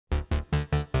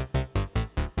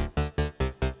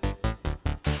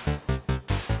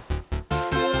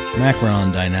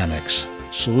Macron Dynamics,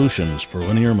 solutions for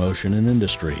linear motion in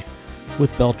industry.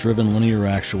 With belt-driven linear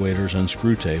actuators and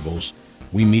screw tables,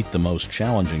 we meet the most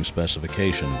challenging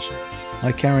specifications,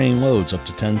 like carrying loads up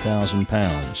to 10,000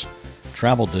 pounds,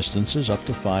 travel distances up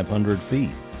to 500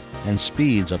 feet, and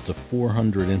speeds up to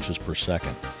 400 inches per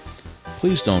second.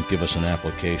 Please don't give us an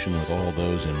application with all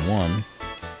those in one.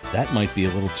 That might be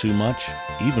a little too much,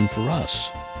 even for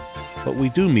us. But we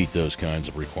do meet those kinds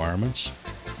of requirements,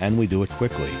 and we do it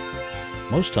quickly.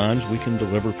 Most times we can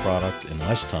deliver product in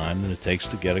less time than it takes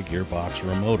to get a gearbox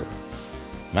or a motor.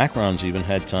 Macron's even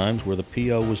had times where the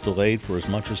PO was delayed for as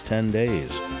much as 10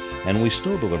 days, and we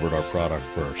still delivered our product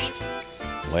first.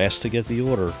 Last to get the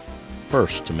order,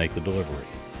 first to make the delivery.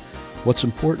 What's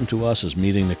important to us is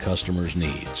meeting the customer's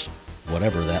needs,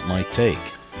 whatever that might take.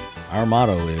 Our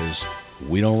motto is,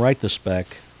 we don't write the spec,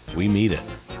 we meet it.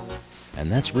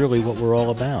 And that's really what we're all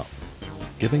about,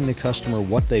 giving the customer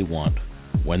what they want,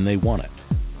 when they want it.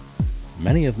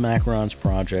 Many of Macron's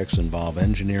projects involve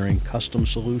engineering custom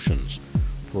solutions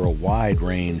for a wide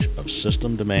range of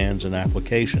system demands and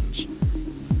applications.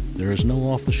 There is no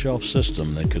off-the-shelf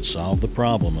system that could solve the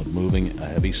problem of moving a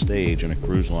heavy stage in a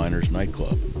cruise liner's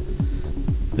nightclub.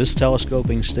 This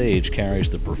telescoping stage carries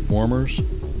the performers,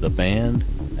 the band,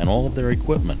 and all of their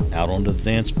equipment out onto the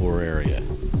dance floor area.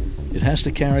 It has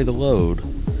to carry the load,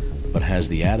 but has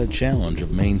the added challenge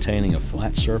of maintaining a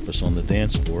flat surface on the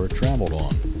dance floor it traveled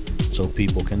on, so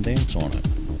people can dance on it.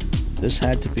 This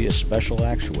had to be a special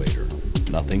actuator.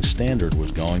 Nothing standard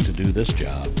was going to do this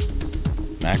job.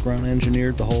 Macron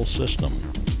engineered the whole system.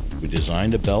 We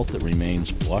designed a belt that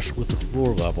remains flush with the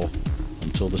floor level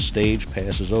until the stage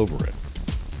passes over it.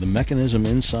 The mechanism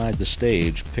inside the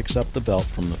stage picks up the belt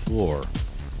from the floor,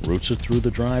 routes it through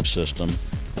the drive system,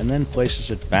 and then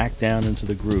places it back down into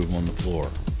the groove on the floor.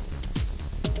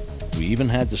 We even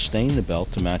had to stain the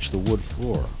belt to match the wood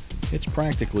floor. It's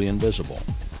practically invisible,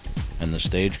 and the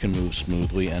stage can move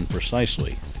smoothly and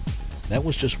precisely. That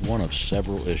was just one of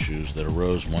several issues that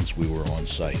arose once we were on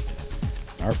site.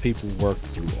 Our people worked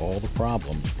through all the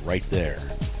problems right there,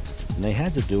 and they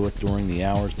had to do it during the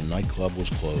hours the nightclub was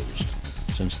closed,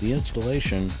 since the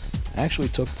installation actually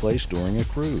took place during a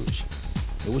cruise.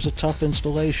 It was a tough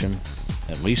installation,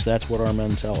 at least that's what our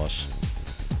men tell us.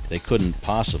 They couldn't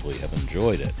possibly have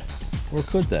enjoyed it, or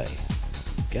could they?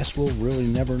 Guess we'll really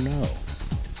never know.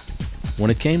 When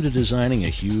it came to designing a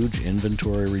huge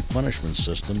inventory replenishment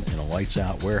system in a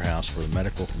lights-out warehouse for a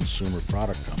medical consumer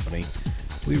product company,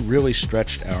 we really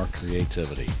stretched our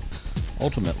creativity.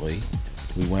 Ultimately,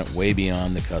 we went way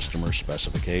beyond the customer's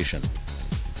specification.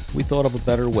 We thought of a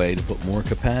better way to put more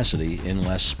capacity in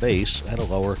less space at a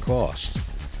lower cost.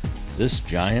 This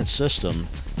giant system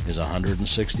is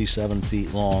 167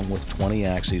 feet long with 20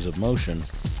 axes of motion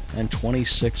and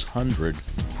 2,600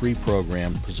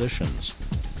 pre-programmed positions.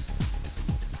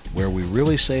 Where we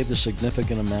really saved a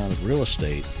significant amount of real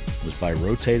estate was by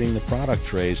rotating the product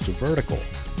trays to vertical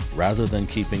rather than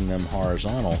keeping them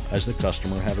horizontal as the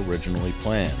customer had originally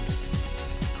planned.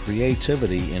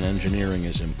 Creativity in engineering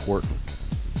is important.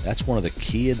 That's one of the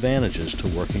key advantages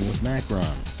to working with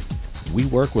Macron. We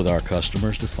work with our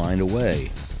customers to find a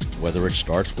way, whether it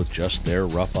starts with just their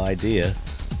rough idea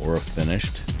or a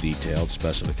finished, detailed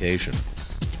specification.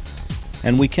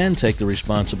 And we can take the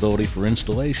responsibility for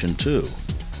installation too,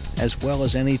 as well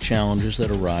as any challenges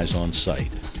that arise on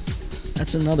site.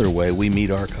 That's another way we meet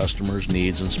our customers'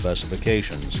 needs and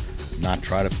specifications, not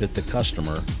try to fit the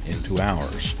customer into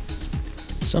ours.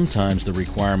 Sometimes the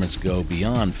requirements go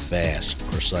beyond fast,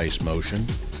 precise motion.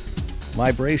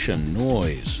 Vibration,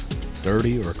 noise,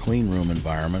 dirty or clean room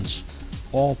environments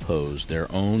all pose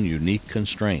their own unique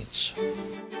constraints.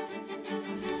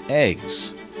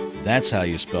 Eggs. That's how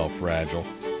you spell fragile.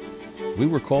 We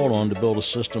were called on to build a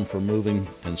system for moving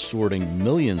and sorting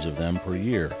millions of them per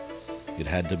year. It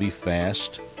had to be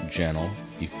fast, gentle,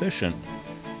 efficient,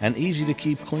 and easy to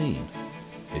keep clean.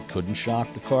 It couldn't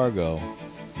shock the cargo,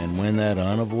 and when that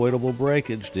unavoidable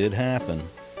breakage did happen,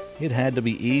 it had to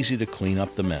be easy to clean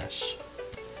up the mess.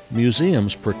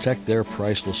 Museums protect their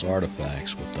priceless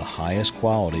artifacts with the highest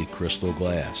quality crystal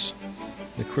glass.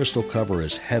 The crystal cover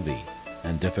is heavy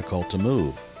and difficult to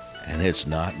move, and it's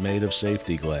not made of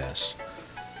safety glass.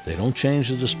 They don't change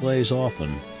the displays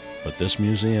often, but this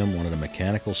museum wanted a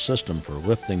mechanical system for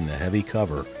lifting the heavy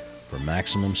cover for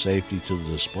maximum safety to the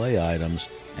display items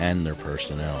and their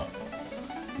personnel.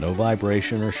 No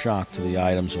vibration or shock to the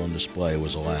items on display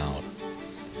was allowed.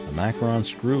 The Macron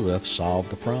screw lift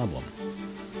solved the problem,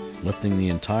 lifting the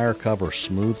entire cover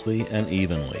smoothly and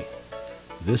evenly.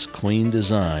 This clean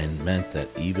design meant that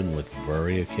even with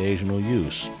very occasional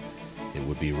use, it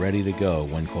would be ready to go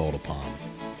when called upon.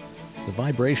 The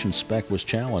vibration spec was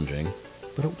challenging,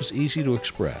 but it was easy to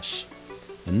express.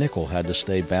 The nickel had to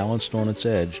stay balanced on its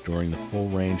edge during the full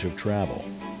range of travel.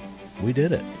 We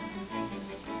did it.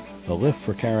 The lift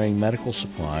for carrying medical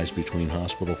supplies between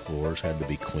hospital floors had to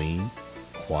be clean,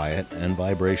 quiet, and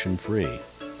vibration-free.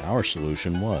 Our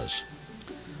solution was.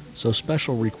 So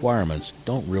special requirements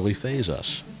don't really faze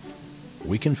us.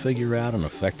 We can figure out an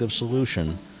effective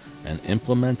solution and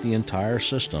implement the entire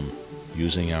system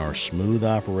using our smooth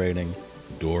operating,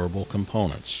 durable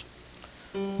components.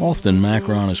 Often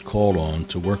Macron is called on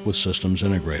to work with systems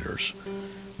integrators,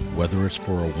 whether it's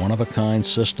for a one-of-a-kind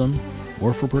system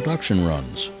or for production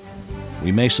runs.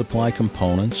 We may supply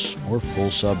components or full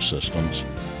subsystems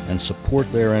and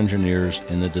support their engineers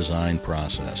in the design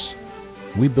process.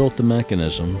 We built the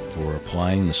mechanism for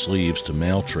applying the sleeves to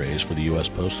mail trays for the U.S.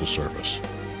 Postal Service.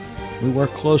 We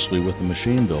work closely with the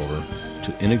machine builder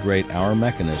to integrate our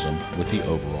mechanism with the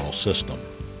overall system.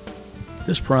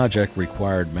 This project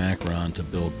required Macron to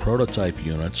build prototype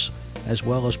units as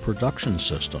well as production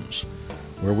systems,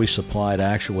 where we supplied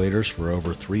actuators for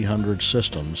over 300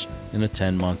 systems in a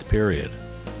 10-month period.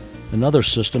 Another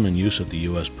system in use at the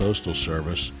U.S. Postal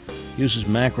Service uses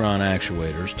Macron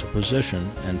actuators to position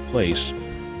and place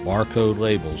barcode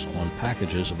labels on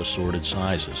packages of assorted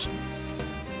sizes.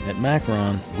 At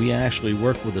Macron, we actually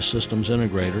work with the systems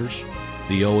integrators,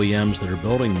 the OEMs that are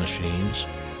building machines,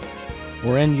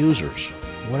 or end users.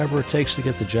 Whatever it takes to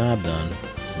get the job done,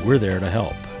 we're there to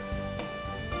help.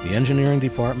 The engineering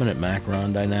department at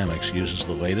Macron Dynamics uses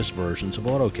the latest versions of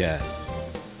AutoCAD,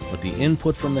 but the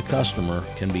input from the customer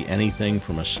can be anything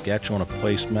from a sketch on a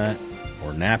placemat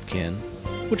or napkin,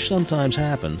 which sometimes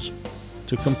happens,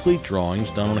 to complete drawings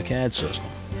done on a CAD system.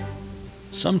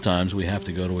 Sometimes we have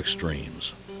to go to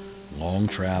extremes. Long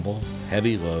travel,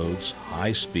 heavy loads,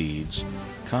 high speeds,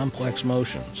 complex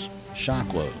motions,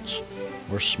 shock loads,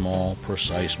 or small,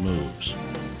 precise moves.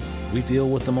 We deal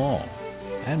with them all,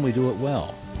 and we do it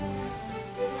well.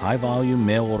 High-volume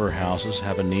mail-order houses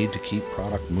have a need to keep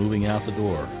product moving out the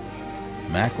door.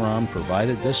 Macron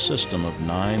provided this system of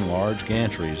 9 large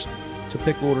gantries to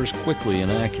pick orders quickly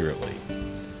and accurately.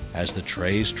 As the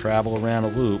trays travel around a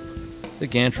loop, the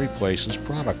gantry places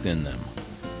product in them.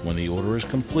 When the order is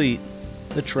complete,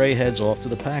 the tray heads off to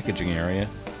the packaging area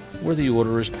where the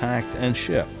order is packed and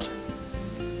shipped.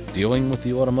 Dealing with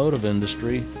the automotive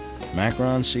industry,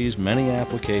 Macron sees many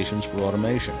applications for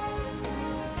automation.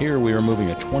 Here we are moving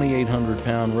a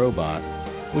 2,800-pound robot,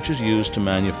 which is used to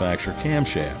manufacture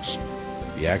camshafts.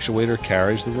 The actuator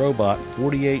carries the robot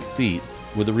 48 feet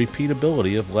with a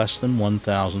repeatability of less than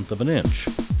 1/1000th of an inch.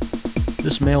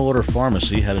 This mail-order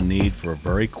pharmacy had a need for a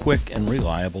very quick and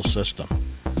reliable system.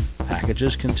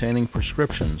 Packages containing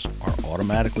prescriptions are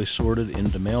automatically sorted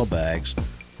into mail bags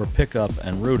for pickup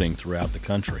and routing throughout the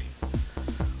country.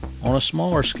 On a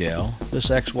smaller scale, this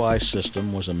XY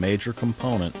system was a major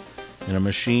component in a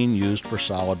machine used for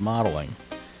solid modeling.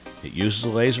 It uses a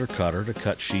laser cutter to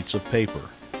cut sheets of paper.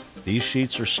 These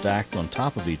sheets are stacked on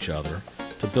top of each other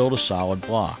to build a solid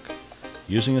block.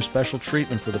 Using a special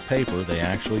treatment for the paper, they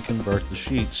actually convert the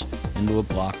sheets into a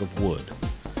block of wood.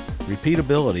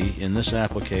 Repeatability in this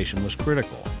application was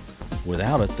critical.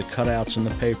 Without it, the cutouts in the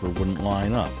paper wouldn't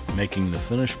line up, making the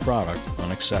finished product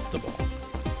unacceptable.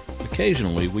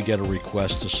 Occasionally, we get a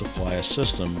request to supply a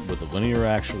system with the linear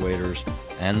actuators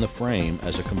and the frame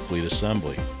as a complete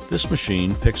assembly. This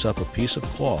machine picks up a piece of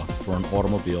cloth for an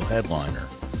automobile headliner.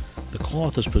 The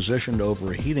cloth is positioned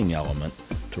over a heating element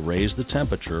to raise the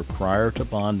temperature prior to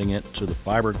bonding it to the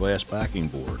fiberglass backing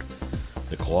board.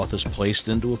 The cloth is placed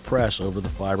into a press over the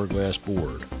fiberglass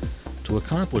board. To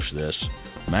accomplish this,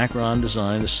 Macron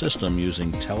designed a system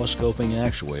using telescoping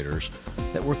actuators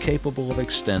that were capable of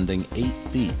extending 8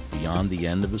 feet beyond the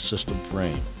end of the system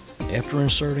frame. After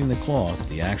inserting the cloth,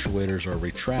 the actuators are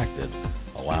retracted,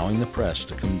 allowing the press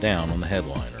to come down on the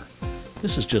headliner.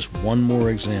 This is just one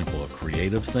more example of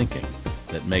creative thinking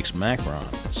that makes Macron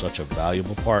such a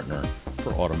valuable partner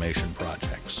for automation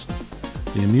projects.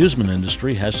 The amusement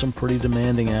industry has some pretty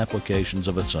demanding applications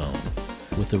of its own.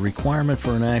 With the requirement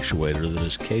for an actuator that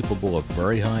is capable of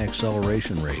very high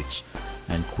acceleration rates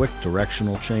and quick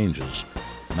directional changes,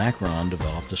 Macron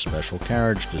developed a special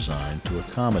carriage design to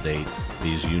accommodate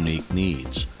these unique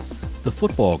needs. The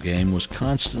football game was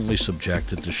constantly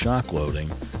subjected to shock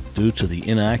loading due to the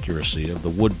inaccuracy of the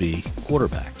would-be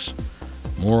quarterbacks.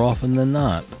 More often than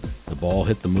not, the ball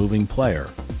hit the moving player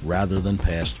rather than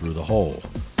pass through the hole.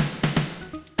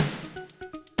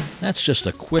 That's just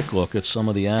a quick look at some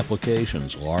of the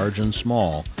applications, large and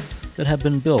small, that have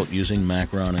been built using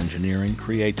Macron engineering,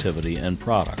 creativity, and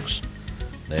products.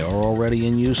 They are already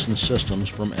in use in systems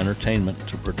from entertainment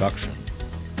to production.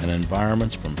 and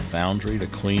environments from foundry to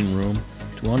clean room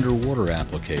to underwater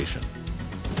application.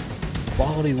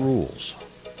 Quality rules.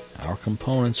 Our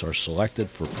components are selected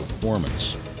for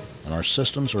performance, and our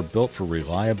systems are built for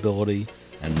reliability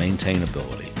and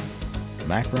maintainability.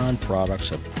 Macron products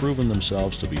have proven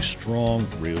themselves to be strong,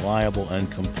 reliable,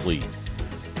 and complete.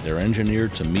 They're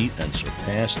engineered to meet and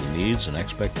surpass the needs and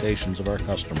expectations of our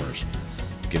customers.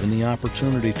 Given the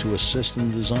opportunity to assist in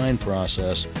the design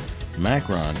process,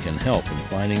 Macron can help in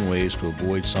finding ways to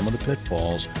avoid some of the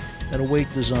pitfalls that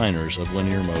await designers of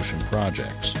linear motion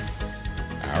projects.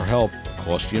 Our help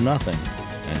costs you nothing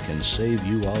and can save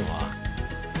you a lot.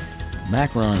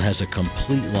 Macron has a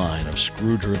complete line of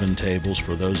screw-driven tables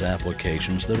for those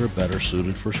applications that are better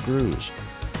suited for screws.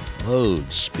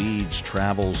 Loads, speeds,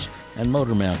 travels, and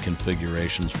motor mount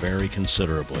configurations vary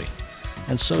considerably,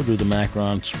 and so do the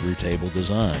Macron screw table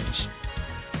designs.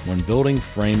 When building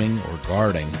framing or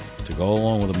guarding to go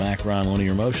along with a Macron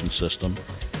linear motion system,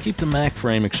 keep the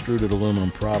MacFrame extruded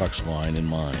aluminum products line in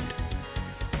mind.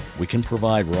 We can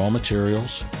provide raw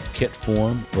materials, kit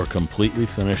form, or completely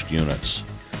finished units.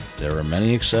 There are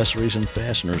many accessories and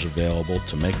fasteners available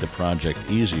to make the project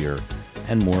easier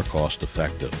and more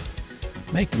cost-effective.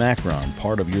 Make Macron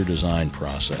part of your design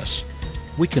process.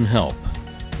 We can help,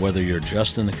 whether you're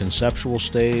just in the conceptual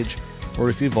stage or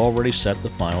if you've already set the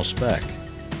final spec.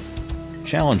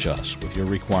 Challenge us with your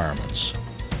requirements.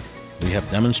 We have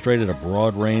demonstrated a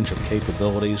broad range of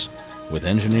capabilities with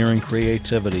engineering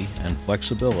creativity and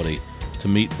flexibility to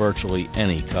meet virtually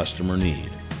any customer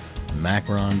need.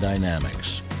 Macron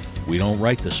Dynamics. We don't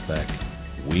write the spec,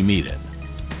 we meet it.